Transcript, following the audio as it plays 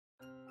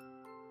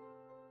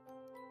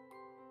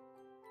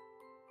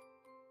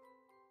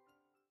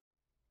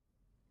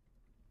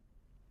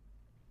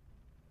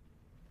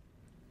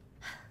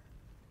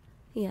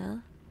Yeah,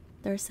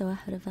 they're so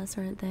ahead of us,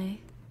 aren't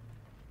they?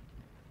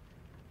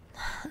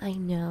 I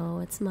know,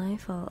 it's my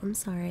fault. I'm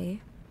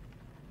sorry.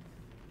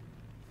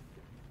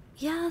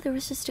 Yeah, there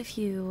was just a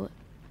few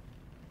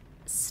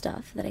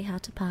stuff that I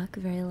had to pack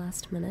very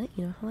last minute.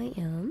 You know how I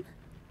am.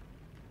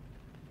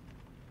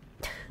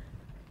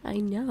 I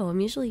know,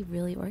 I'm usually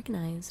really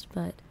organized,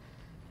 but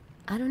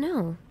I don't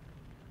know.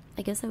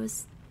 I guess I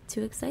was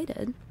too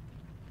excited.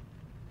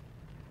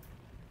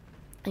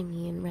 I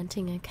mean,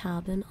 renting a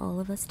cabin, all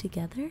of us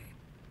together?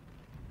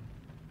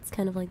 It's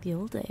kind of like the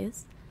old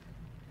days.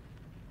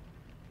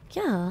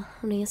 Yeah,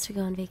 when we used to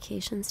go on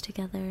vacations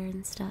together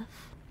and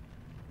stuff.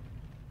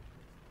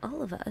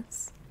 All of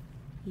us.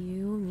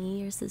 You,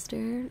 me, your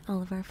sister,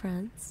 all of our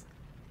friends.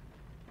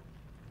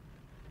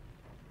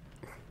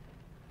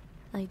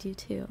 I do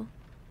too.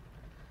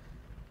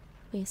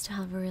 We used to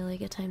have a really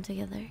good time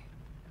together.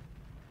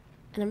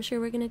 And I'm sure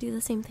we're gonna do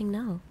the same thing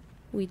now.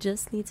 We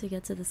just need to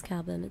get to this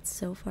cabin, it's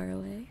so far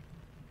away.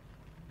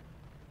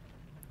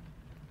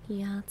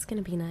 Yeah, it's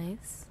gonna be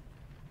nice.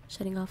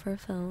 Shutting off our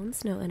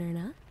phones, no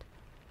internet.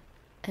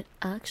 It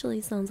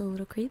actually sounds a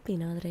little creepy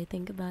now that I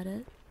think about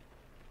it.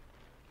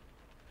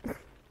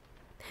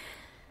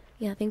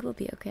 Yeah, I think we'll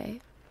be okay.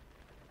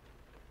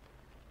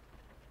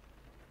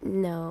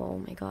 No,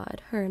 oh my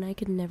god, her and I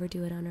could never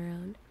do it on our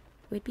own.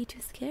 We'd be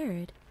too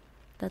scared.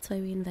 That's why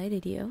we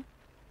invited you.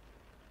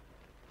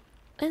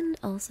 And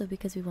also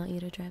because we want you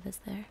to drive us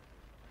there.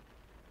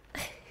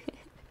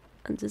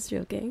 I'm just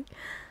joking.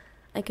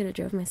 I could have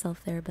drove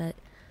myself there, but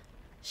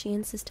she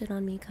insisted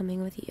on me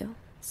coming with you.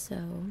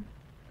 So,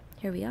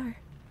 here we are.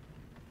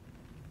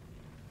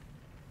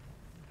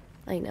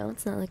 I know,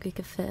 it's not like we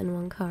could fit in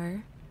one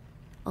car.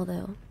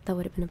 Although, that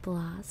would have been a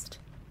blast.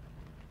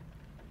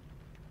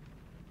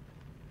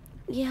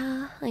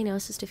 Yeah, I know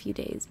it's just a few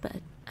days, but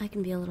I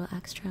can be a little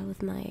extra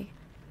with my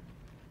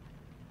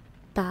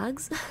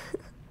bags.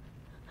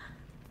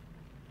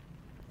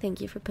 Thank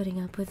you for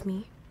putting up with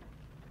me.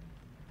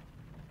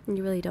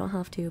 You really don't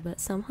have to, but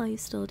somehow you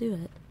still do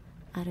it.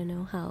 I don't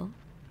know how.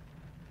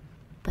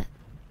 But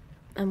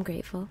I'm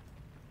grateful.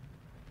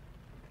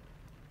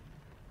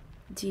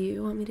 Do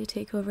you want me to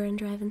take over and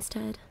drive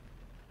instead?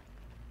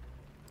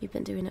 You've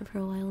been doing it for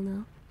a while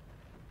now.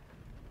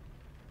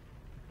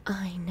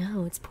 I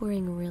know, it's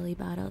pouring really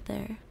bad out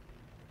there.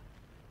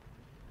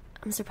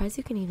 I'm surprised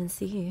you can even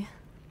see.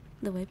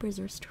 The wipers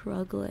are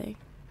struggling.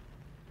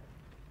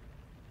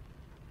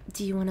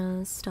 Do you want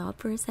to stop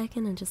for a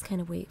second and just kind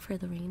of wait for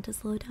the rain to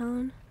slow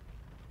down?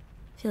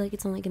 I feel like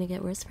it's only going to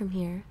get worse from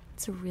here.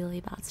 It's a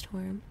really bad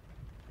storm.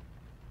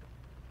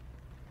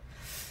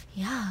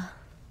 Yeah,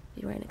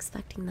 we weren't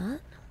expecting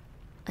that.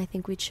 I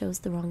think we chose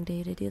the wrong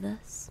day to do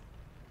this.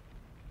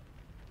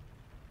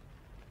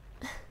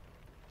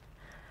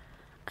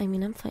 I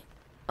mean, I'm fine.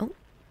 Oh,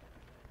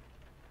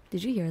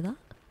 did you hear that?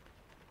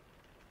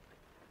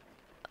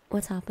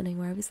 What's happening?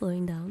 Why are we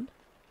slowing down?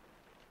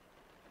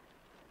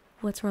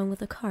 What's wrong with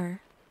the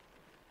car?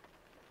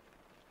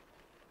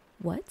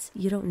 What?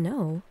 You don't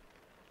know?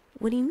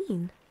 What do you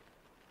mean?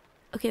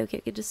 Okay,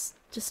 just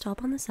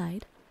stop on the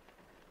side.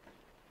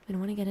 We don't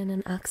want to get in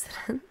an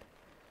accident.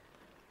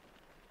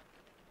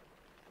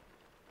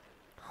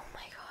 Oh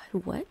my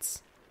god, what?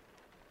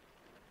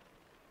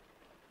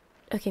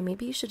 Okay,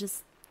 maybe you should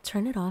just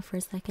turn it off for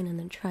a second and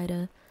then try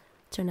to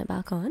turn it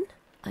back on.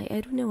 I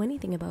don't know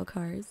anything about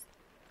cars.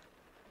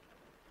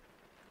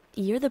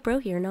 You're the bro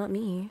here, not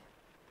me.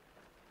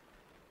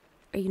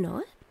 Are you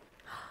not?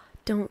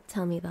 Don't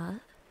tell me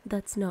that.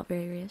 That's not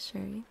very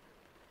reassuring.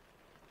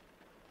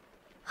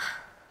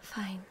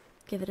 Fine,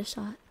 give it a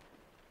shot.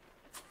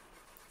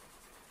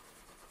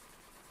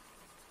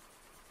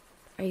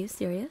 Are you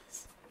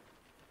serious?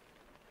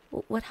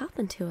 What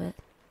happened to it?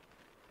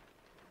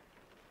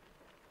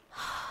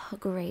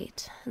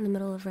 Great, in the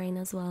middle of rain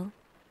as well.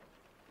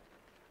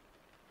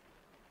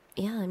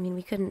 Yeah, I mean,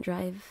 we couldn't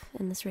drive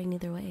in this rain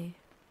either way.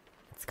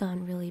 It's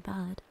gone really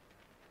bad.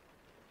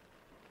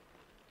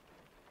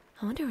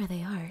 I wonder where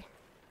they are.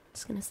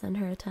 Just gonna send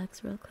her a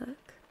text real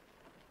quick.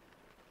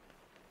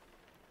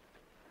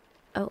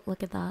 Oh,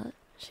 look at that.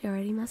 She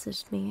already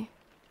messaged me.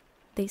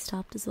 They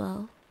stopped as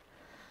well.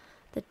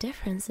 The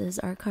difference is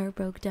our car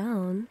broke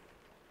down.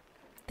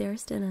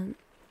 Theirs didn't.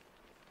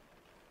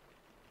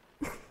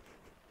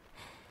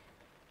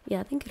 Yeah,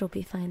 I think it'll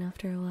be fine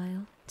after a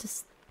while.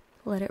 Just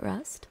let it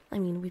rest. I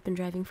mean, we've been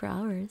driving for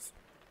hours.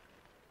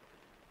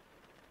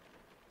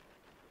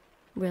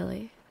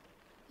 Really?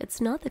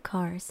 It's not the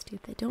car,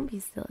 stupid. Don't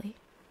be silly.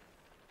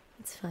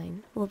 It's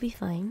fine. We'll be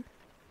fine.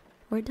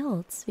 We're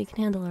adults. We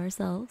can handle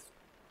ourselves.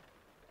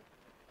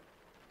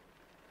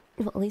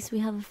 Well, at least we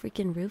have a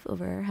freaking roof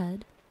over our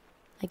head.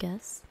 I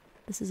guess.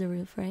 This is a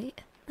roof,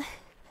 right?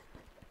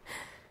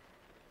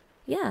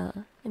 Yeah.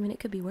 I mean, it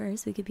could be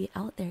worse. We could be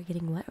out there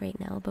getting wet right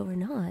now, but we're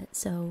not.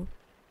 So,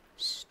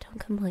 shh, don't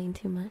complain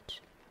too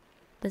much.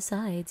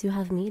 Besides, you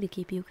have me to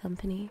keep you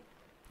company.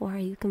 Why are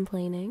you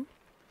complaining?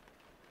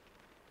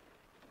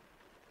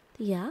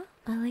 Yeah,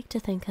 I like to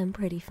think I'm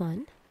pretty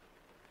fun.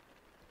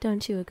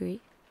 Don't you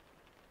agree?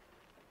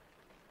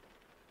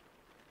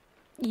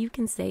 You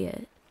can say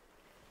it.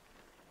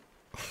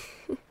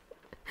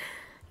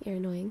 You're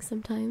annoying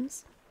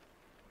sometimes.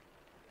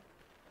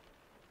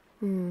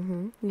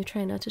 You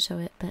try not to show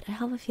it, but I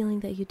have a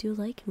feeling that you do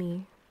like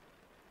me.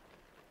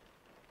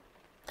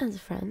 As a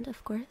friend,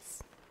 of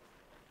course.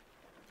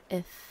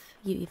 If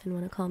you even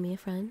want to call me a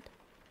friend.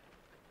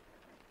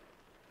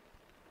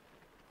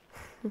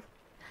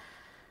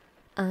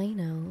 I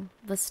know,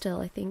 but still,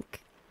 I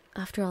think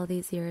after all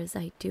these years,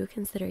 I do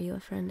consider you a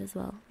friend as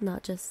well,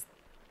 not just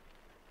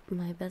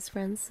my best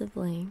friend's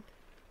sibling.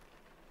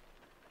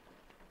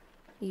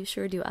 You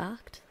sure do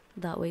act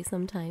that way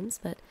sometimes,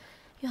 but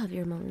you have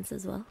your moments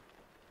as well.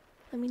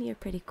 I mean, you're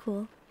pretty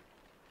cool.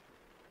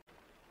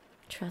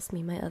 Trust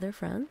me, my other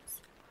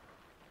friends,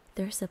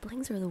 their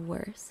siblings are the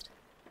worst.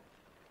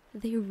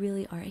 They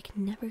really are. I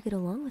can never get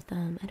along with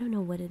them. I don't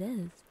know what it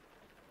is.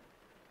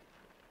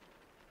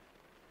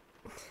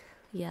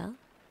 Yeah,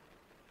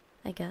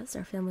 I guess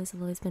our families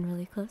have always been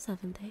really close,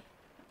 haven't they?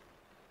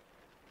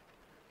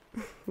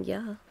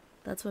 Yeah,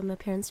 that's why my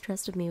parents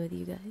trusted me with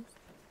you guys.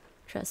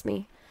 Trust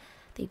me,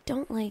 they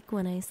don't like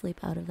when I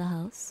sleep out of the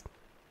house.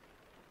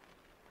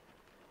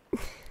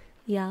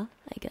 Yeah,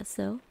 I guess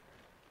so.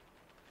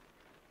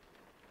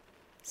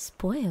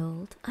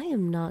 Spoiled? I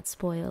am not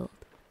spoiled.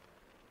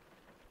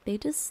 They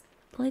just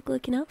like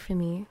looking out for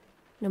me,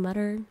 no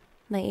matter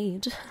my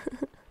age.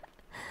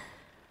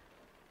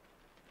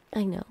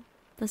 I know,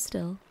 but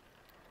still,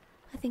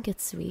 I think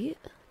it's sweet,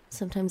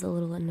 sometimes a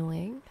little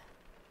annoying.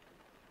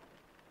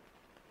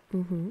 I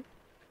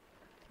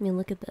mean,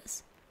 look at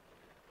this.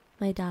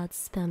 My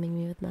dad's spamming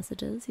me with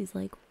messages. He's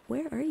like,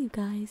 "Where are you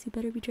guys? You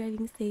better be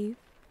driving safe."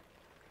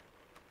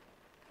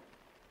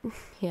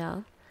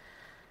 Yeah,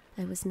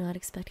 I was not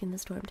expecting the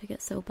storm to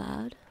get so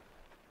bad.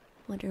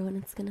 Wonder when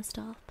it's gonna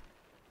stop.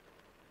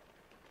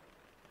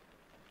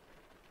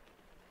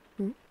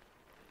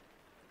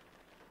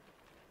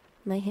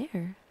 My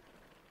hair.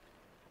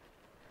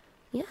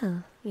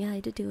 Yeah, I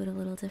did do it a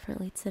little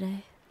differently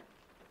today.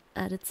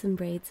 Added some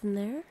braids in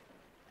there.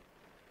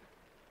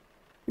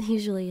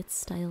 Usually it's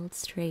styled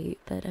straight,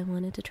 but I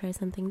wanted to try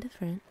something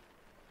different.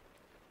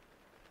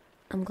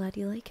 I'm glad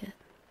you like it.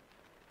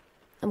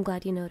 I'm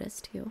glad you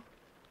noticed too.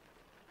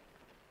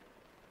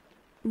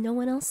 No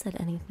one else said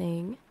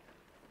anything.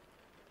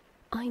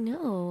 I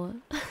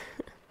know.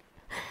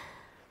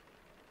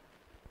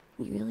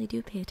 You really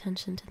do pay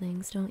attention to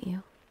things, don't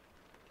you?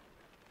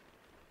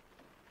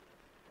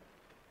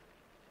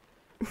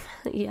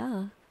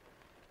 Yeah.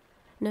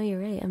 No,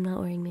 you're right. I'm not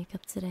wearing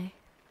makeup today.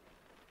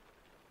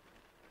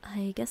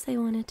 I guess I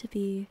wanted to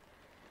be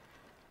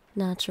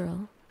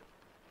natural.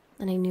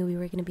 And I knew we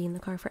were going to be in the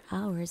car for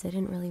hours. I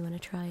didn't really want to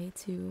try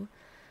too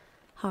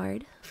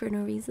hard for no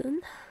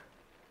reason.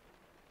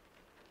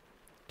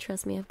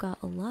 Trust me, I've got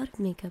a lot of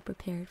makeup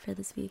prepared for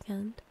this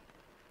weekend.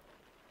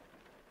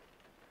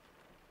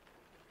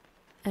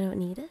 I don't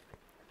need it?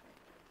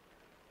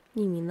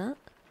 You mean that?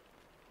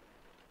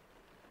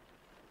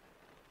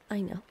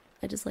 I know.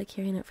 I just like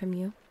hearing it from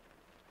you.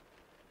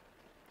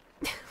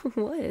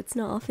 What? It's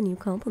not often you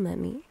compliment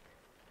me.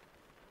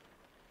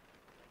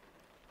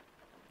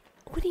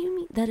 What do you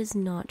mean? That is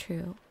not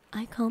true.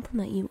 I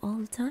compliment you all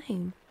the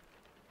time.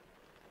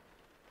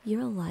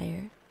 You're a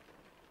liar.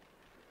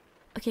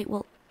 Okay,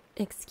 well,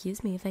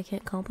 excuse me if I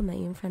can't compliment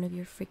you in front of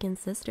your freaking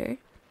sister.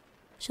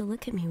 She'll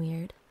look at me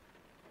weird.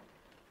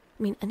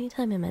 I mean,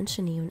 anytime I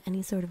mention you in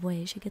any sort of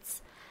way, she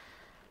gets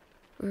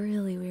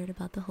really weird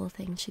about the whole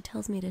thing. She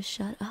tells me to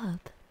shut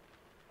up.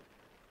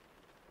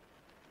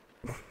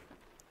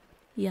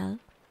 Yeah,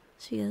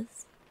 she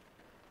is.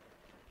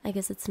 I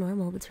guess it's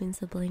normal between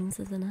siblings,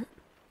 isn't it?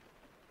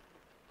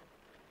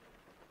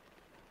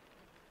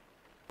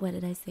 What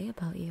did I say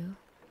about you?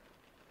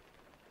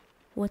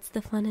 What's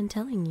the fun in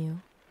telling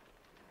you?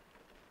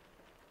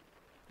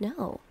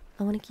 No,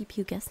 I want to keep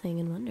you guessing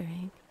and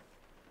wondering.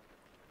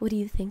 What do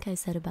you think I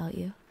said about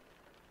you?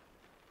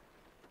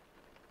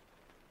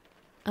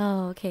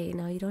 Oh, okay,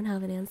 now you don't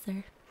have an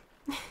answer.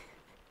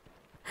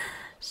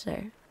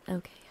 Sure,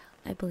 okay,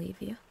 I believe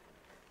you.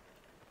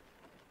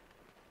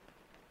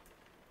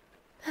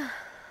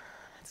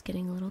 It's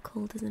getting a little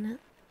cold, isn't it?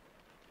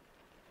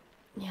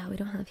 Yeah, we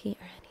don't have heat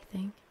or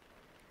anything.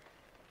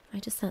 I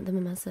just sent them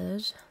a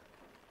message.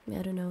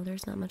 I don't know,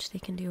 there's not much they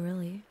can do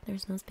really.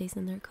 There's no space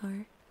in their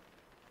car.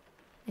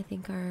 I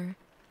think our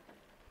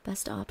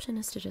best option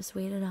is to just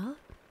wait it out.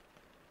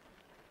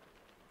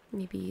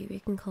 Maybe we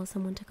can call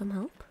someone to come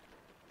help.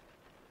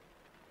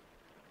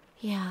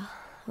 Yeah,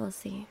 we'll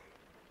see.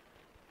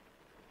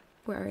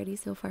 We're already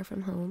so far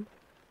from home.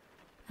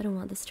 I don't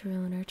want this to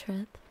ruin our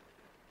trip.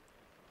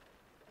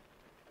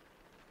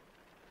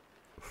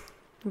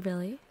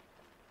 Really?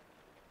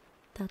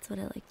 That's what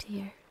I like to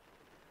hear.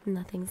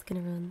 Nothing's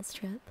gonna ruin this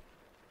trip.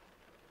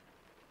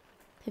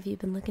 Have you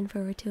been looking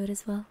forward to it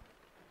as well?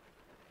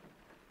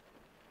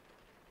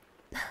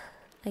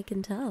 I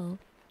can tell.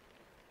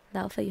 The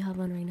outfit you have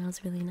on right now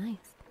is really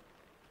nice.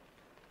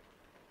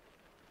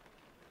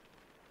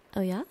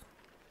 Oh yeah?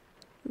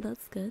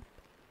 That's good.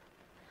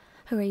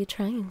 Who are you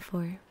trying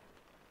for?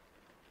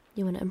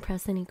 You want to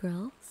impress any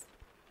girls?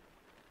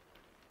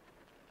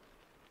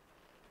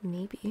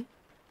 Maybe.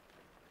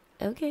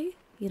 Okay,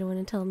 you don't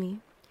want to tell me.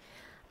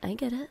 I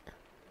get it.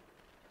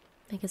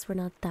 I guess we're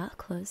not that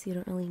close. You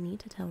don't really need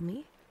to tell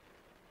me.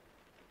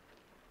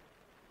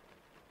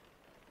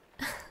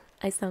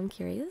 I sound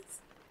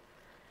curious?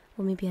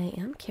 Well, maybe I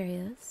am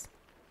curious.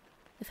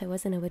 If I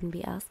wasn't, I wouldn't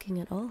be asking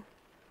at all.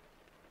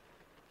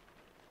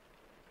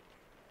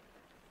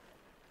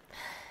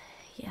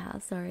 Yeah,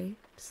 sorry.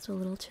 Just a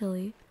little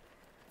chilly.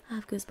 I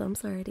have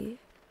goosebumps already.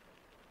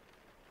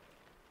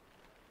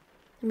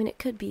 I mean, it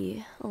could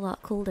be a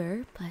lot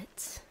colder,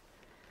 but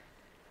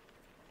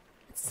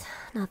it's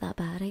not that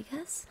bad, I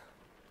guess.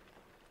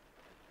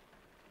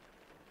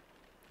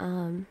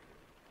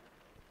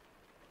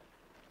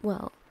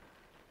 Well,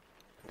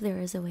 there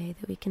is a way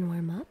that we can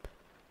warm up.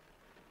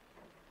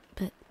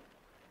 But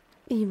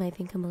you might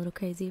think I'm a little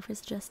crazy for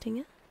suggesting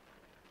it.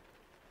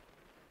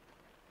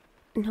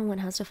 No one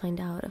has to find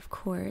out, of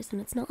course, and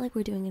it's not like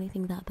we're doing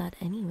anything that bad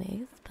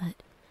anyways, but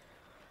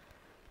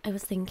I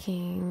was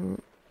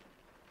thinking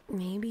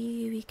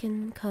maybe we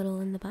can cuddle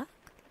in the back.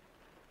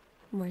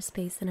 More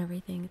space and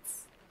everything.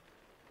 It's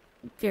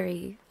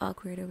very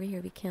awkward over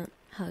here. We can't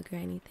hug or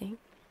anything.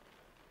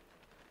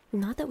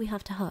 Not that we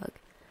have to hug,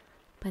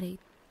 but I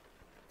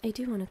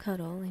do want to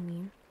cuddle. I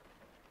mean,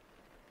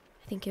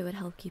 I think it would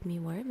help keep me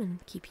warm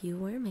and keep you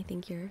warm. I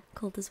think you're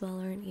cold as well,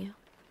 aren't you?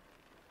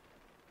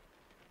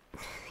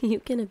 You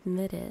can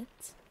admit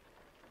it.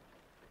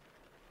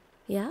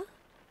 Yeah?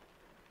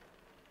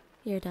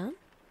 You're done?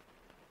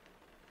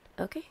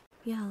 Okay.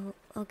 Yeah,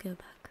 I'll go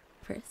back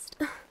first.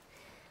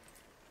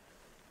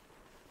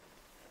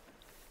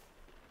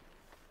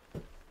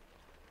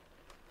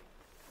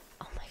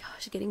 Oh my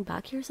gosh, getting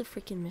back here is a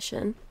freaking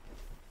mission.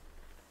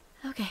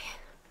 Okay.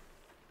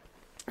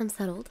 I'm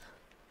settled.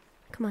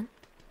 Come on.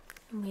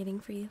 I'm waiting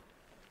for you.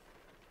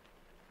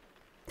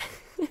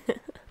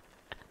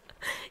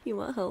 You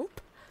want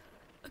help?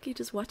 Okay,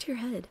 just watch your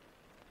head.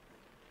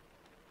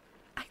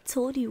 I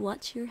told you,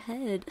 watch your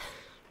head.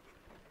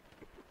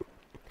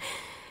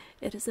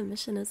 It is a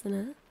mission, isn't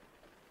it?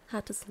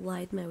 Had to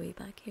slide my way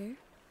back here.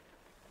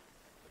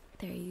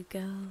 There you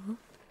go.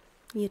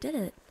 You did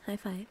it. High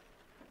five.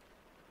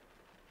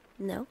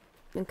 No?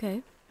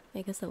 Okay.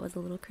 I guess that was a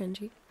little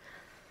cringy.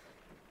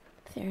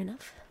 Fair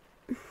enough.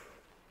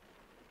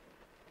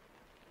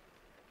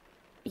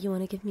 You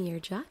want to give me your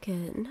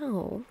jacket?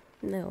 No.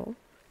 No.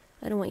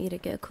 I don't want you to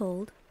get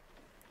cold.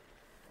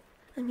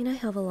 I mean, I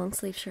have a long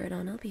sleeve shirt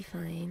on. I'll be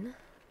fine.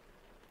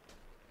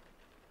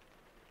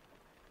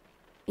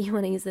 You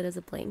want to use it as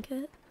a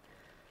blanket?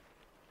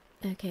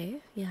 Okay,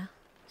 yeah,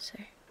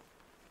 sure.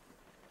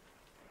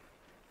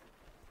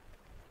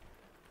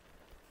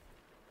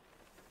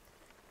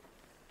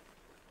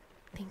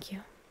 Thank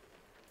you.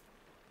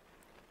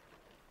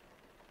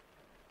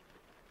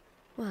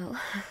 Wow.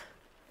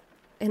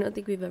 I don't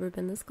think we've ever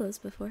been this close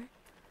before.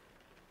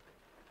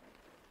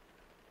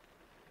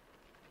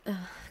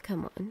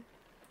 Come on.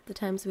 The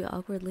times we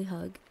awkwardly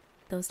hug,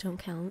 those don't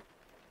count.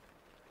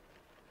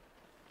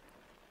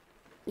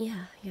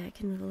 Yeah, I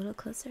can move a little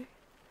closer.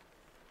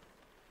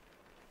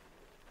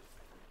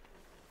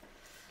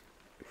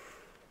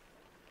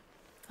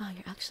 Wow,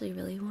 you're actually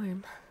really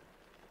warm.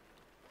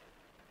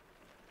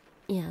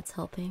 Yeah, it's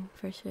helping,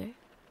 for sure.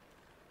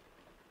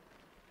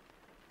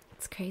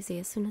 It's crazy,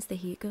 as soon as the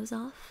heat goes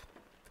off,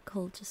 the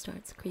cold just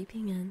starts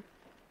creeping in.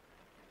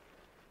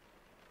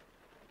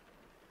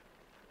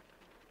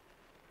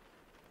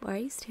 Why are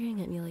you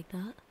staring at me like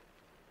that?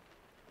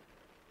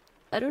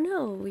 I don't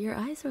know, your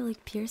eyes are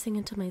like piercing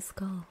into my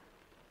skull.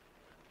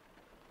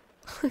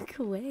 Look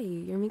away,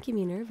 you're making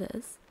me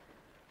nervous.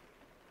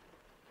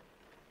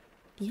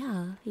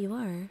 Yeah, you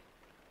are.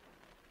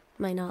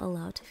 Am I not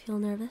allowed to feel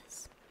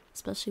nervous?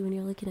 Especially when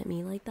you're looking at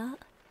me like that?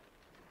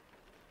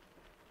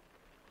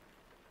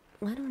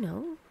 I don't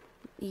know.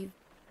 You've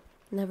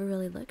never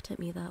really looked at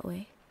me that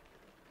way.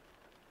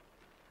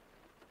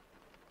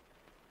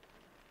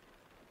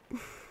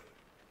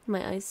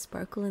 My eyes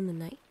sparkle in the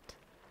night?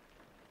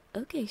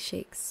 Okay,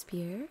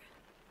 Shakespeare.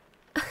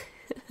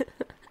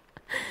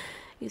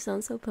 You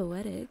sound so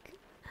poetic.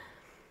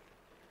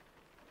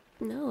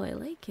 No, I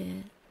like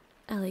it.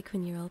 I like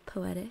when you're all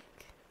poetic.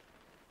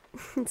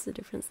 It's a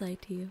different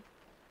side to you.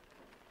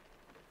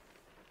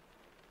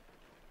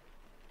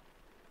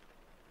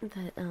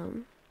 But,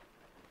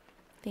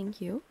 thank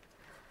you.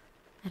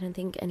 I don't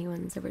think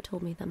anyone's ever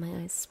told me that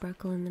my eyes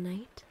sparkle in the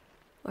night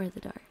or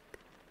the dark.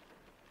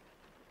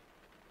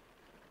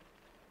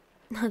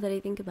 Now that I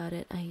think about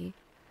it, I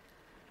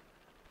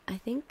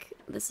think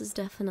this is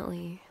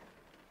definitely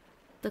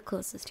the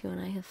closest you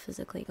and I have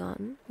physically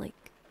gotten,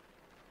 like,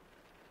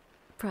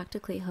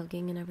 practically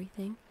hugging and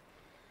everything.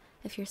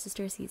 If your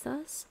sister sees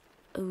us,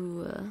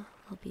 ooh,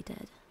 I'll be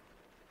dead.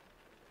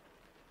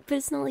 But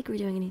it's not like we're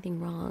doing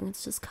anything wrong,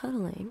 it's just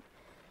cuddling,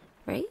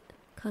 right?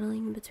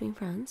 Cuddling between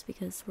friends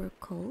because we're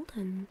cold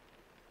and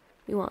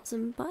we want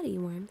some body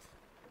warmth.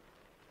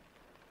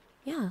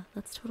 Yeah,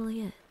 that's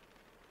totally it.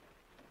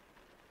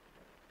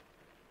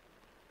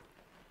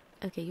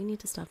 Okay, you need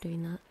to stop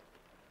doing that.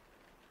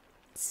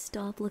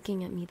 Stop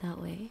looking at me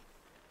that way.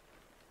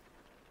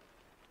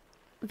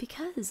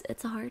 Because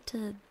it's hard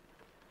to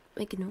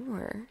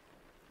ignore.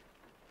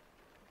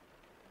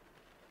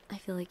 I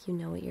feel like you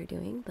know what you're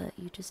doing, but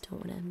you just don't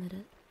want to admit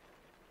it.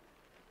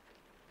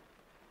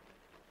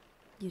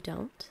 You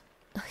don't?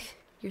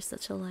 You're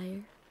such a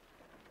liar.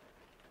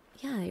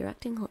 Yeah, you're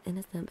acting all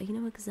innocent, but you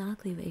know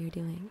exactly what you're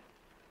doing.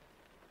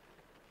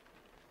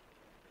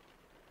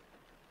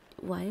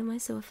 Why am I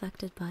so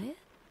affected by it?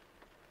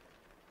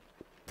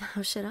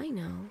 How should I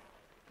know?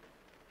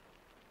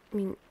 I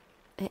mean,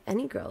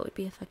 any girl would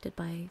be affected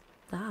by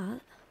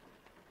that.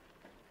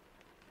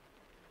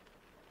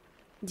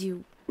 Do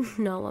you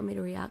not want me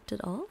to react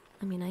at all?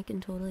 I mean, I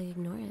can totally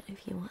ignore it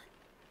if you want.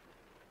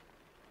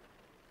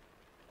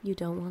 You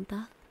don't want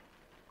that?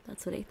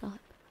 That's what I thought.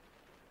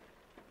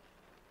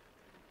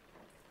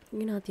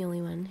 You're not the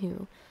only one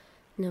who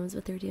knows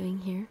what they're doing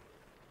here.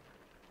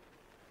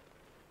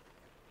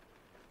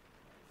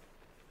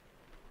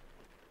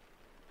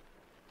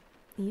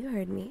 You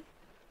heard me.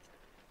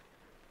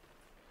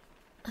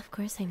 Of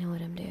course I know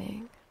what I'm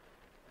doing.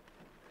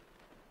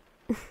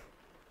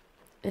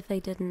 If I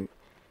didn't,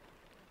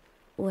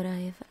 would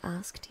I have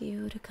asked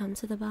you to come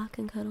to the back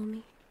and cuddle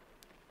me?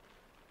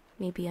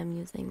 Maybe I'm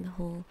using the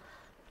whole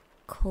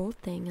cold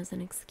thing as an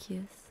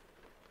excuse.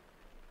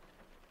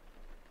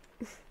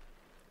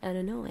 I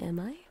don't know, am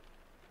I?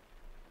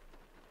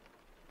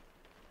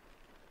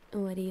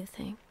 What do you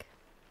think?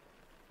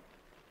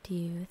 Do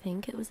you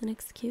think it was an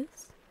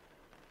excuse?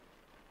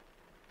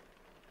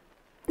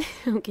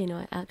 Okay, no,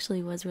 it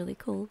actually was really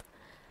cold.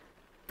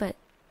 But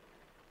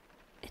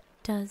it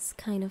does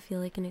kind of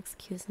feel like an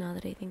excuse now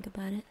that I think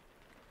about it.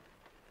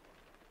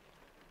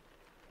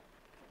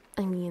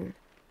 I mean,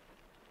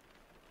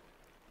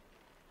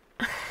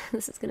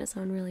 this is gonna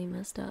sound really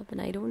messed up,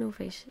 and I don't know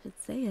if I should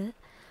say it,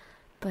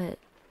 but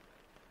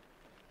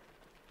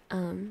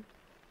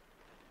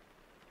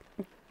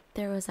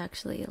there was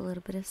actually a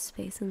little bit of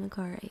space in the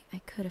car I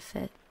could have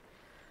fit.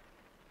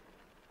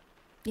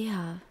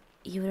 Yeah,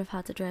 you would have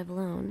had to drive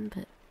alone,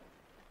 but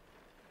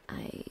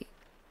I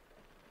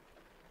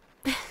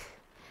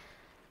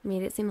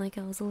made it seem like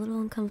I was a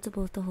little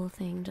uncomfortable with the whole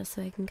thing just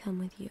so I can come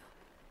with you.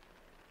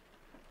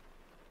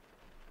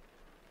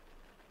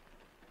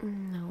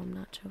 No, I'm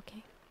not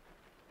joking.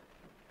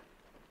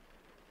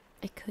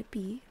 I could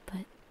be,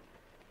 but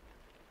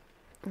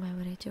why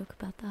would I joke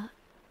about that?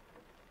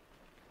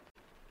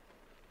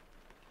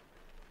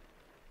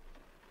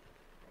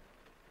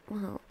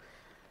 Well,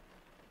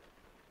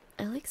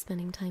 I like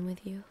spending time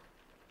with you.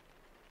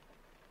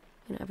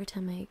 You know, every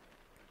time I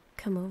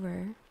come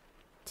over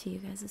to you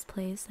guys'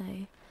 place,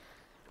 I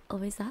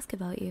always ask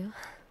about you.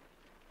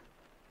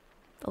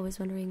 Always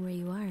wondering where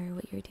you are,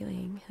 what you're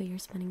doing, who you're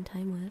spending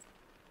time with.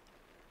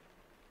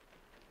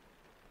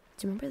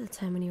 Do you remember the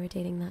time when you were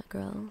dating that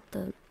girl,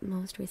 the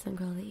most recent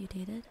girl that you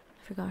dated?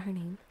 I forgot her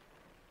name.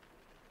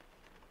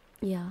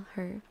 Yeah,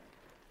 her.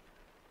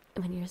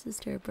 When your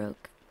sister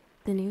broke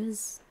the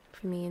news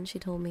for me and she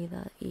told me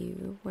that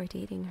you were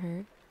dating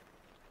her,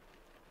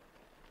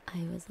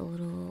 I was a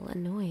little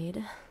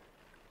annoyed.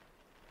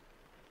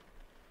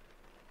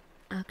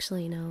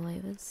 Actually, no, I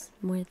was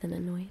more than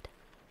annoyed.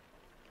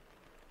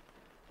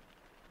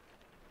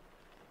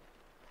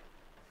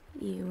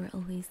 You were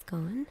always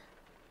gone.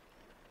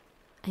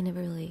 I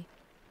never really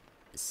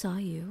saw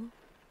you,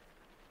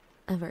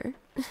 ever.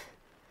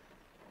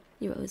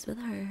 You were always with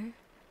her,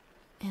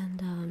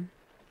 and,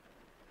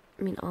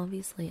 I mean,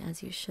 obviously,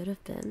 as you should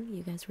have been,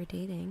 you guys were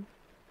dating,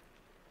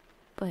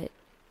 but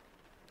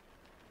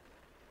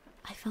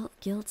I felt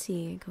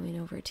guilty going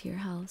over to your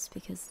house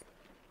because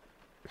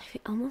I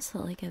almost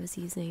felt like I was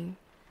using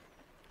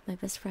my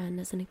best friend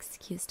as an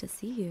excuse to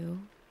see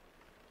you.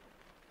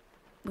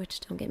 Which,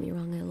 don't get me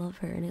wrong, I love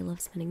her and I love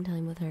spending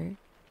time with her.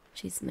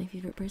 She's my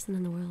favorite person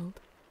in the world.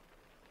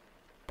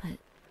 But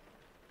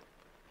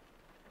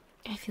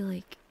I feel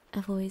like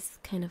I've always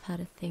kind of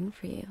had a thing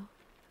for you.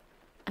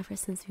 Ever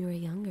since we were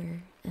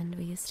younger and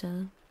we used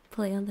to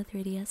play on the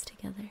 3DS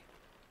together.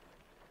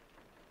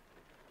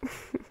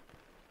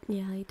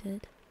 Yeah, I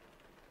did.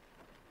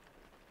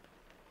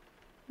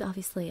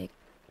 Obviously, I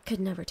could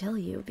never tell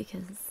you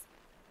because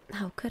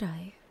how could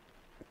I?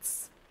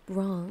 It's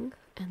wrong,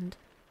 and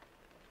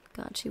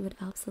God, she would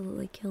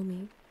absolutely kill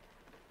me.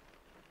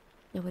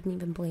 I wouldn't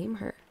even blame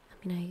her.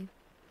 I mean,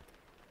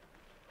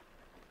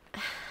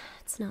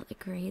 it's not the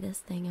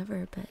greatest thing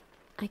ever, but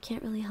I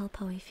can't really help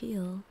how I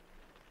feel.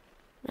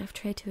 I've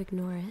tried to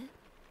ignore it.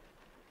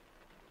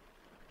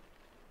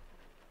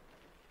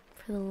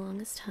 For the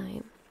longest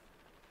time,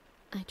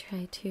 I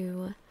tried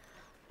to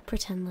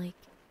pretend like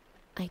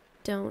I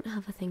don't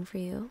have a thing for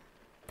you,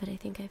 but I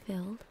think I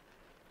failed.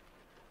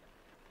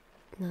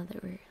 Now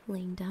that we're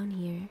laying down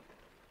here,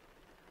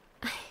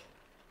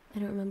 I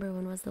don't remember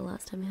when was the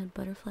last time I had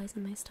butterflies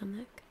in my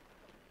stomach.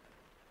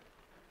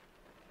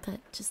 But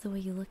just the way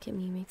you look at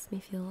me makes me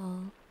feel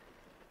all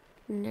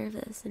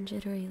nervous and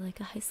jittery like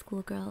a high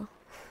school girl.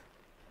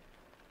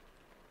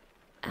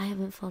 I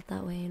haven't felt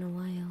that way in a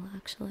while,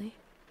 actually.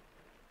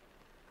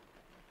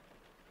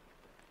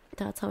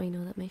 That's how I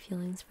know that my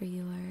feelings for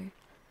you are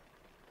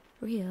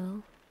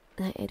real.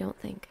 I don't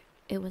think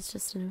it was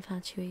just an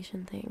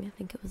infatuation thing. I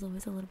think it was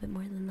always a little bit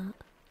more than that.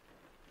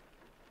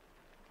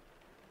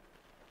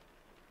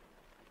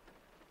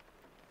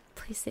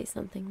 Please say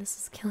something, this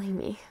is killing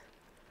me.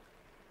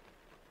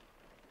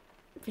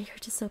 But you're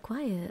just so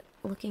quiet,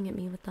 looking at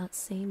me with that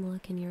same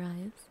look in your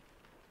eyes.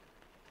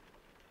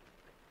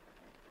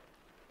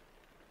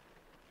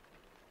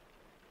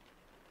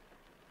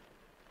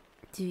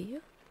 Do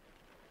you?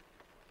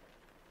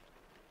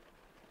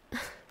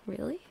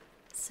 Really?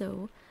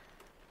 So,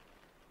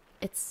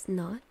 it's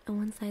not a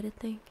one-sided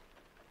thing?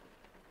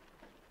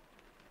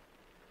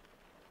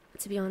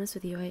 To be honest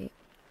with you, I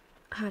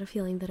had a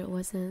feeling that it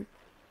wasn't.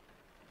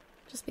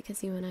 Just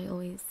because you and I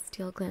always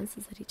steal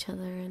glances at each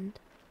other and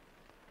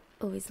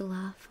always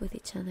laugh with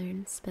each other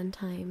and spend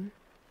time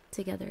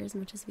together as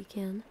much as we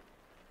can.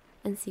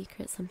 In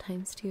secret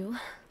sometimes too.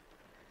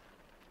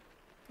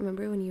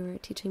 Remember when you were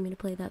teaching me to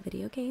play that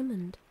video game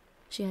and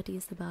she had to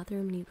use the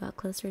bathroom and you got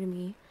closer to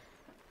me?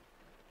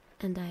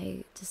 And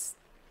I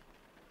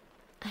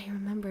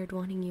remembered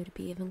wanting you to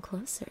be even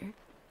closer.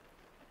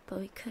 But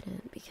we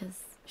couldn't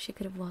because she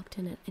could have walked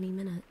in at any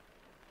minute.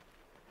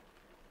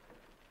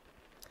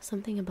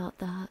 Something about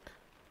that.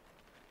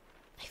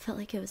 I felt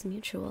like it was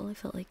mutual. I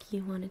felt like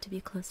you wanted to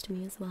be close to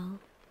me as well.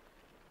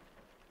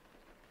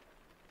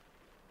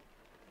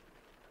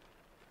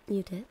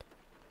 You did?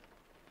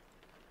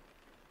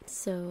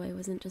 So I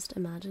wasn't just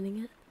imagining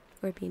it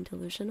or being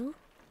delusional?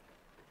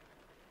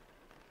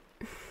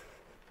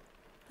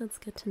 That's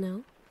good to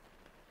know.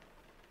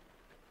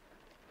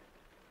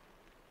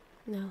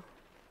 No.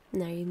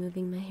 Now you're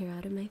moving my hair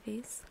out of my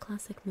face.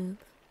 Classic move.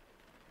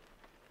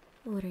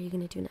 What are you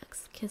gonna do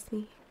next? Kiss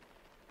me?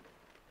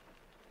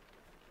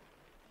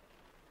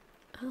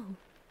 Oh,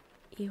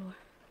 you are.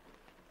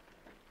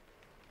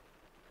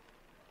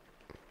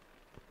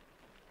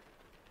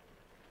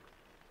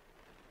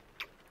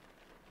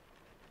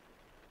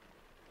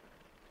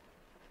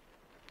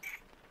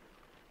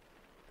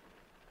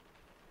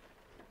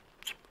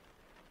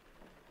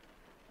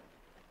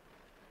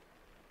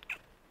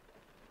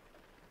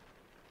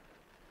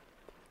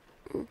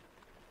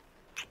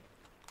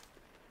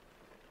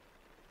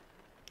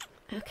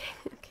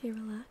 Okay,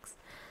 relax.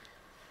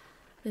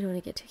 We don't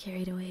want to get too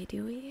carried away,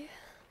 do we?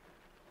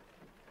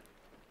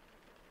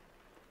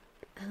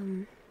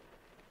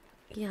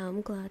 Yeah,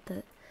 I'm glad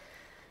that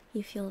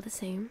you feel the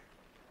same.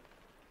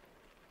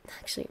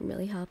 Actually, I'm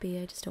really happy.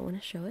 I just don't want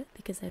to show it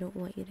because I don't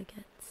want you to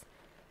get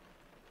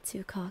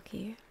too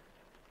cocky.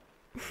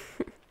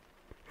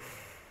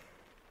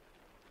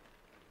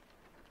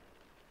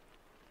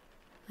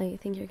 I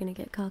think you're gonna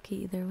get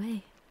cocky either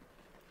way.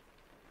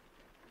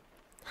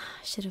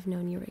 I should have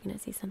known you were gonna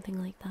say something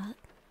like that.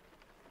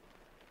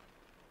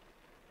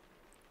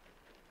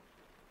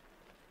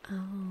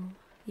 Oh,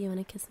 you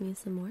wanna kiss me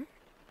some more?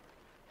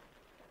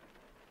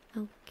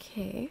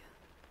 Okay,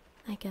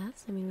 I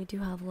guess. I mean, we do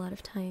have a lot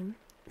of time,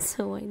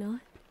 so why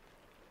not?